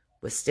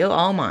was still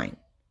all mine,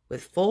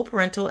 with full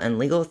parental and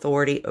legal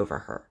authority over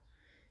her.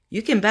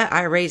 You can bet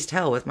I raised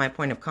hell with my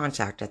point of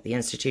contact at the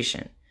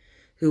institution,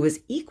 who was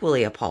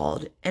equally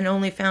appalled and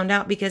only found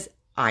out because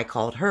I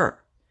called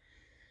her.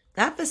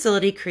 That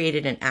facility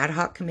created an ad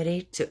hoc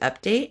committee to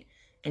update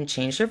and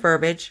change their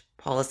verbiage,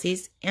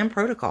 policies, and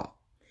protocol.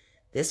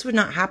 This would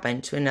not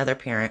happen to another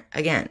parent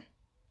again.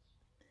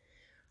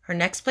 Her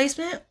next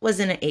placement was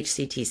in an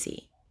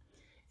HCTC.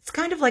 It's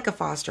kind of like a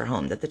foster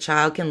home that the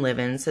child can live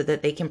in so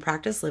that they can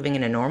practice living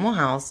in a normal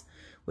house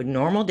with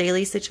normal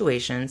daily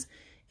situations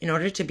in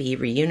order to be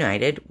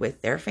reunited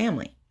with their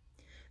family.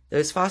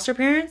 Those foster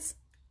parents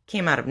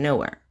came out of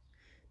nowhere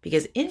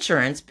because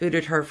insurance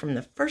booted her from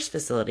the first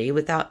facility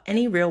without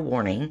any real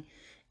warning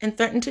and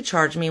threatened to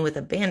charge me with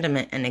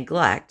abandonment and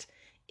neglect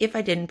if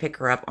I didn't pick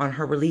her up on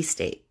her release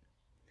date.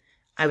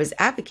 I was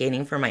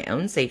advocating for my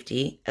own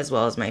safety as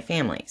well as my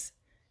family's.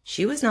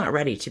 She was not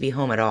ready to be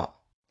home at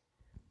all.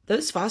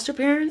 Those foster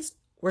parents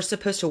were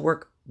supposed to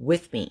work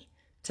with me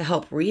to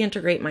help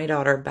reintegrate my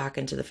daughter back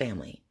into the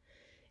family.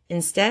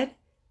 Instead,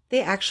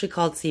 they actually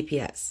called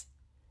CPS,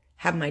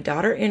 had my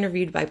daughter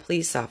interviewed by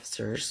police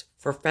officers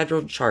for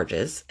federal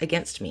charges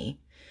against me,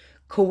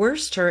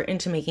 coerced her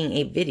into making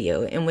a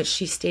video in which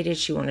she stated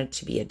she wanted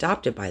to be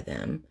adopted by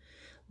them,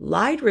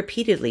 lied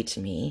repeatedly to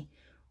me,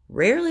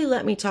 rarely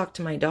let me talk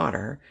to my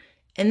daughter,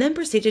 and then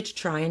proceeded to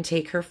try and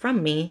take her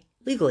from me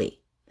legally.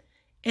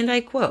 And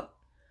I quote,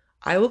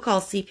 "I will call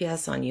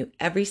CPS on you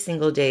every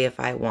single day if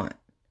I want,"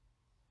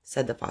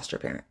 said the foster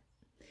parent.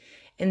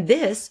 And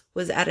this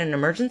was at an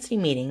emergency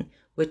meeting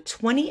with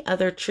 20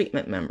 other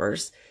treatment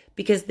members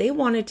because they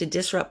wanted to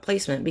disrupt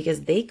placement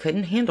because they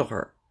couldn't handle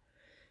her.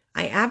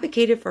 I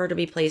advocated for her to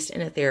be placed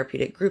in a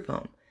therapeutic group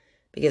home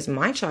because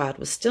my child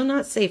was still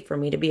not safe for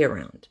me to be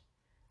around.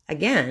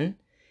 Again,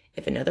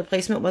 if another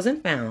placement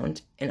wasn't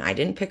found and I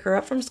didn't pick her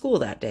up from school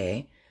that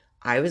day,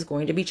 I was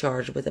going to be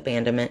charged with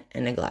abandonment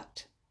and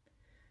neglect.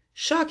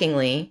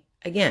 Shockingly,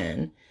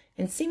 again,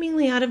 and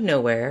seemingly out of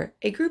nowhere,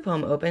 a group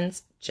home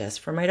opens just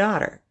for my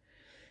daughter.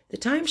 The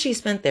time she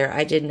spent there,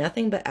 I did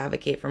nothing but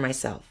advocate for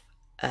myself,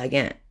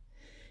 again,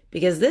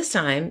 because this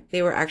time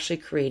they were actually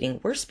creating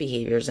worse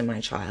behaviors in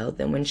my child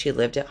than when she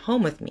lived at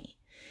home with me.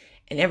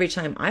 And every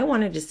time I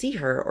wanted to see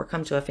her or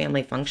come to a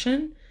family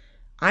function,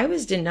 I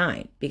was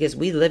denied because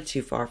we lived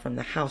too far from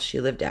the house she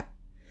lived at.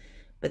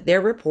 But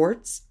their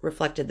reports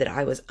reflected that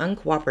I was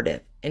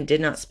uncooperative and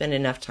did not spend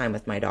enough time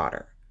with my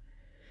daughter.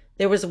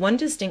 There was one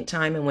distinct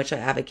time in which I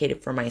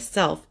advocated for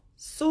myself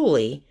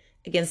solely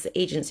against the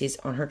agencies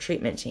on her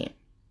treatment team.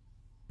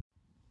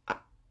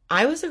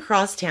 I was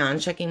across town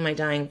checking my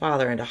dying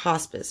father into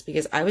hospice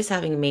because I was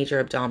having major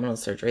abdominal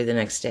surgery the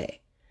next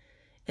day.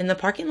 In the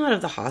parking lot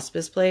of the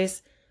hospice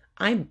place,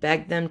 I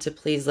begged them to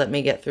please let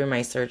me get through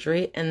my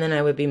surgery, and then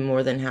I would be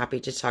more than happy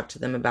to talk to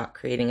them about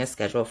creating a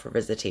schedule for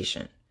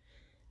visitation.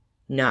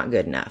 Not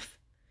good enough.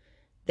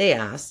 They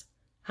asked,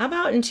 "How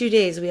about in 2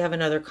 days we have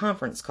another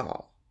conference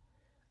call?"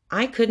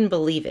 I couldn't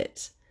believe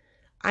it.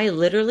 I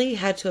literally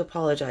had to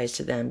apologize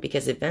to them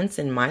because events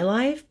in my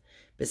life,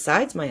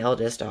 besides my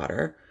eldest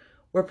daughter,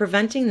 were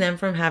preventing them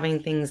from having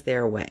things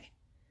their way.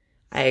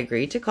 I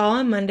agreed to call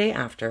on Monday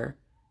after.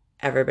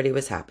 Everybody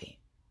was happy,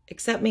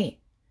 except me.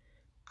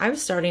 I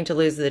was starting to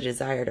lose the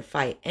desire to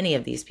fight any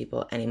of these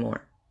people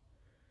anymore.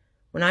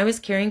 When I was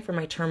caring for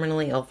my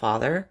terminally ill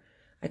father,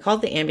 I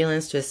called the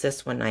ambulance to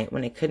assist one night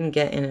when I couldn't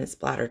get in his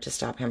bladder to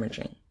stop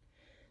hemorrhaging.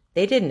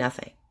 They did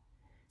nothing.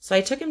 So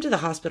I took him to the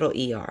hospital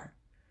ER.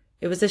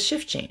 It was a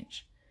shift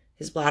change.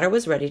 His bladder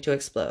was ready to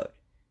explode.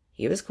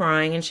 He was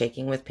crying and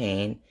shaking with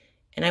pain,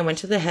 and I went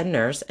to the head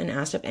nurse and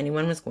asked if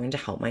anyone was going to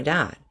help my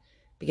dad,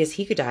 because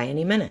he could die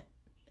any minute.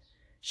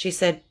 She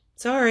said,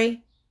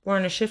 "Sorry, we're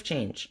on a shift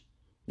change.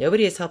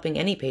 Nobody is helping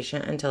any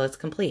patient until it's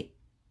complete."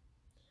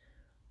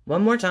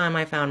 One more time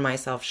I found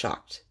myself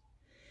shocked.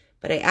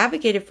 But I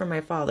advocated for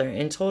my father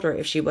and told her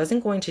if she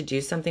wasn't going to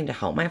do something to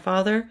help my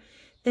father,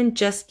 then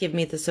just give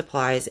me the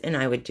supplies and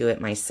I would do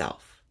it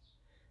myself.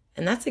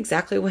 And that's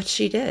exactly what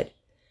she did.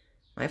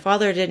 My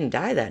father didn't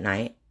die that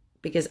night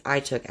because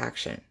I took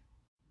action.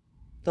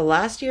 The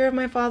last year of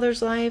my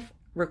father's life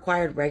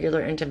required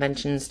regular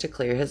interventions to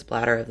clear his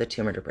bladder of the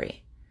tumor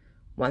debris.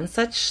 One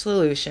such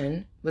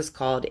solution was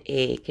called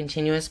a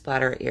continuous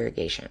bladder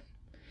irrigation.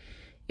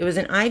 It was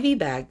an IV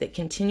bag that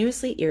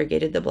continuously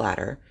irrigated the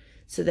bladder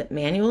so that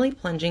manually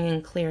plunging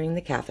and clearing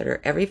the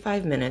catheter every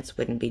 5 minutes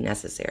wouldn't be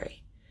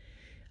necessary.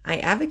 I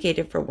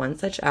advocated for one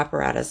such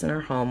apparatus in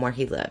our home where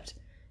he lived,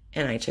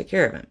 and I took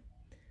care of him.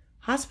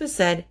 Hospice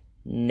said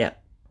no,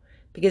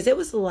 because it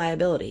was a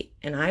liability,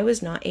 and I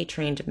was not a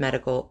trained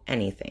medical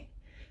anything.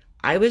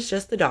 I was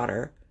just the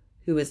daughter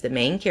who was the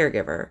main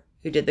caregiver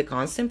who did the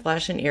constant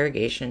flush and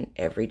irrigation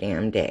every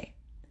damn day.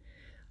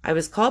 I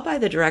was called by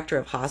the director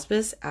of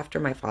hospice after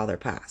my father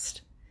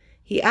passed.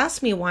 He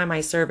asked me why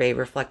my survey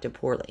reflected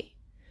poorly.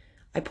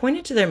 I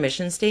pointed to their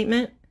mission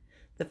statement,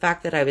 the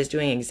fact that I was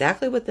doing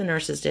exactly what the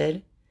nurses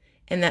did,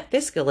 and that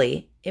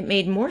fiscally it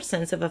made more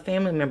sense if a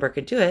family member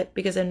could do it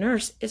because a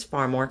nurse is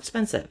far more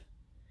expensive.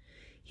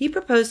 He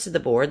proposed to the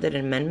board that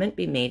an amendment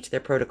be made to their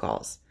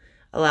protocols,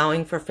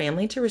 allowing for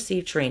family to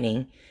receive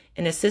training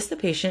and assist the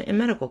patient in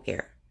medical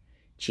care.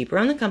 Cheaper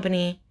on the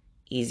company,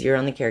 easier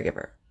on the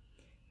caregiver.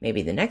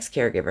 Maybe the next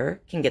caregiver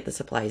can get the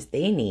supplies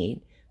they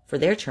need for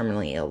their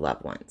terminally ill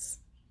loved ones.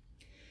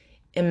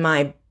 In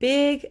my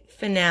big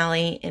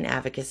finale in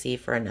advocacy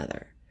for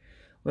another,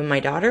 when my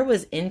daughter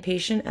was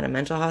inpatient at a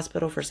mental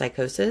hospital for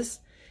psychosis,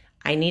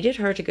 I needed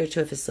her to go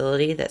to a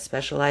facility that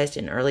specialized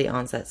in early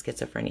onset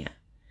schizophrenia.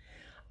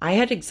 I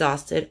had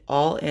exhausted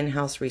all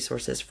in-house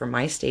resources for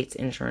my state's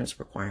insurance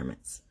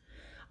requirements.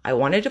 I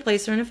wanted to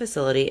place her in a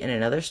facility in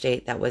another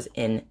state that was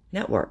in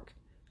network.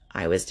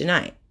 I was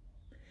denied.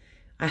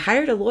 I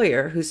hired a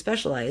lawyer who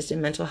specialized in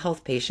mental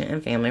health patient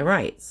and family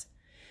rights.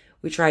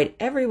 We tried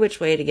every which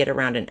way to get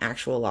around an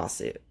actual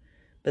lawsuit,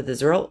 but the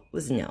result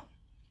was no.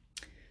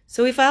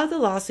 So we filed the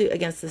lawsuit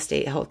against the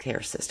state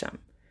healthcare system.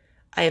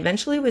 I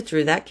eventually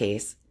withdrew that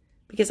case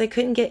because I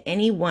couldn't get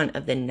any one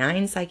of the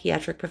 9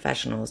 psychiatric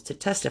professionals to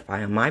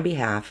testify on my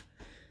behalf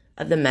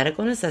of the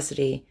medical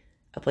necessity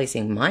of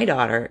placing my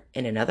daughter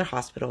in another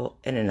hospital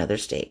in another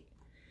state.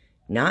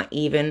 Not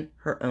even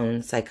her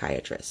own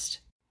psychiatrist.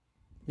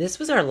 This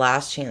was our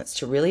last chance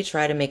to really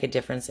try to make a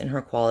difference in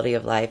her quality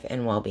of life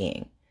and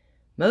well-being.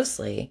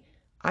 Mostly,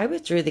 I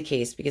withdrew the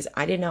case because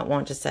I did not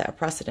want to set a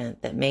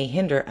precedent that may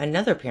hinder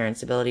another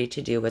parent's ability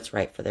to do what's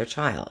right for their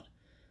child.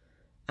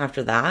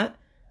 After that,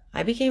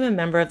 I became a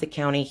member of the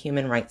County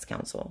Human Rights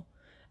Council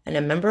and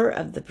a member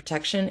of the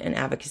Protection and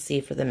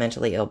Advocacy for the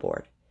Mentally Ill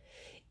Board.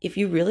 If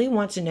you really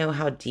want to know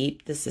how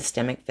deep the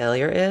systemic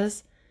failure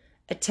is,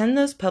 attend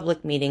those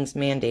public meetings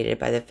mandated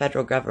by the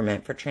federal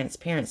government for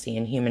transparency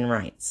in human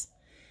rights.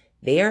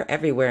 They are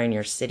everywhere in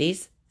your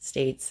cities,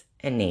 states,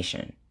 and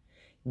nation.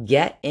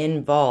 Get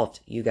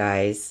involved, you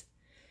guys.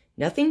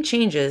 Nothing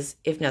changes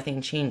if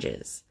nothing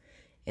changes.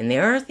 And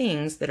there are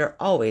things that are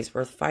always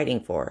worth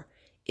fighting for,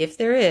 if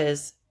there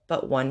is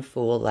but one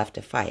fool left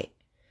to fight.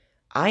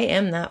 I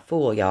am that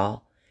fool,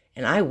 y'all,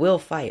 and I will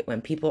fight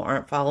when people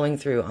aren't following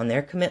through on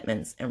their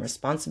commitments and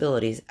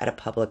responsibilities at a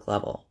public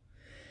level.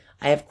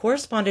 I have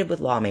corresponded with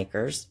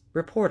lawmakers,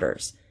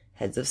 reporters,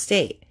 heads of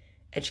state,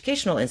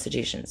 educational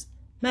institutions,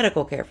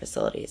 medical care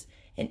facilities,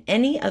 and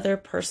any other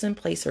person,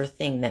 place, or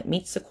thing that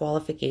meets the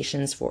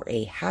qualifications for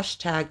a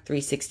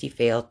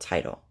 #360fail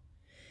title.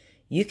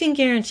 You can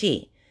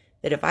guarantee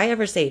that if I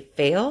ever say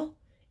fail,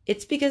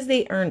 it's because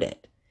they earned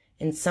it,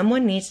 and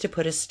someone needs to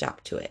put a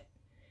stop to it.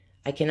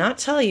 I cannot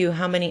tell you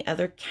how many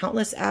other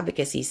countless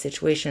advocacy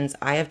situations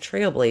I have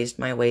trailblazed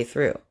my way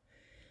through,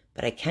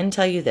 but I can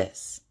tell you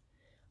this.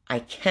 I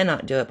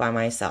cannot do it by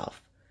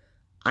myself.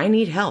 I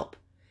need help,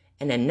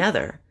 and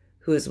another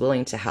who is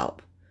willing to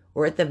help,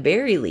 or at the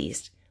very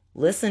least,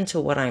 listen to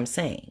what I'm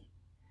saying.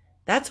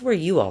 That's where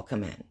you all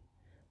come in.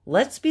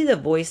 Let's be the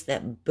voice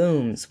that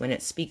booms when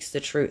it speaks the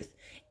truth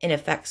and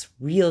affects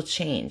real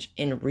change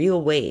in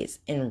real ways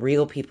in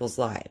real people's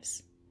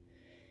lives.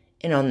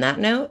 And on that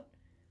note,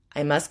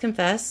 I must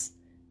confess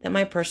that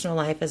my personal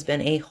life has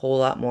been a whole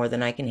lot more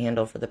than I can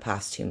handle for the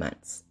past 2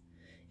 months.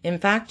 In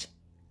fact,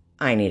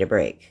 I need a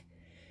break.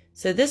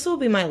 So this will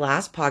be my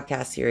last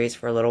podcast series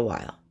for a little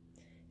while.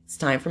 It's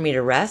time for me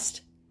to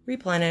rest,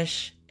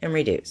 replenish, and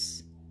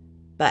reduce.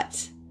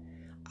 But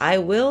I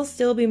will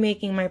still be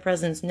making my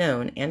presence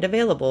known and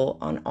available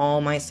on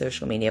all my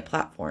social media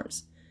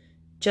platforms.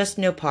 Just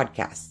no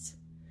podcasts.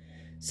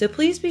 So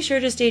please be sure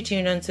to stay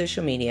tuned on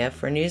social media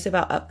for news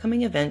about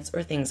upcoming events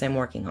or things I'm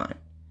working on.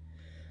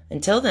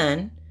 Until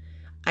then,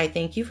 I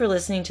thank you for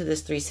listening to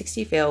this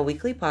 360 Fail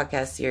weekly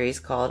podcast series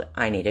called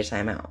I Need a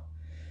Timeout.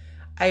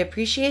 I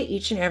appreciate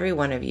each and every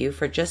one of you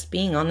for just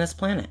being on this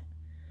planet.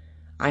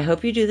 I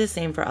hope you do the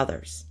same for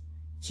others.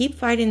 Keep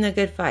fighting the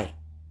good fight.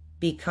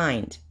 Be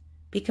kind,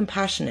 be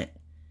compassionate,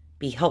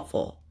 be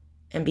helpful,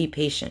 and be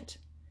patient.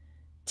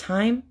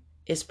 Time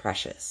is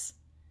precious.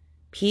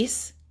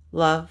 Peace,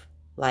 love,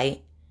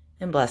 light,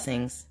 and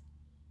blessings.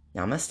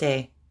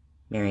 Namaste,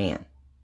 Marianne.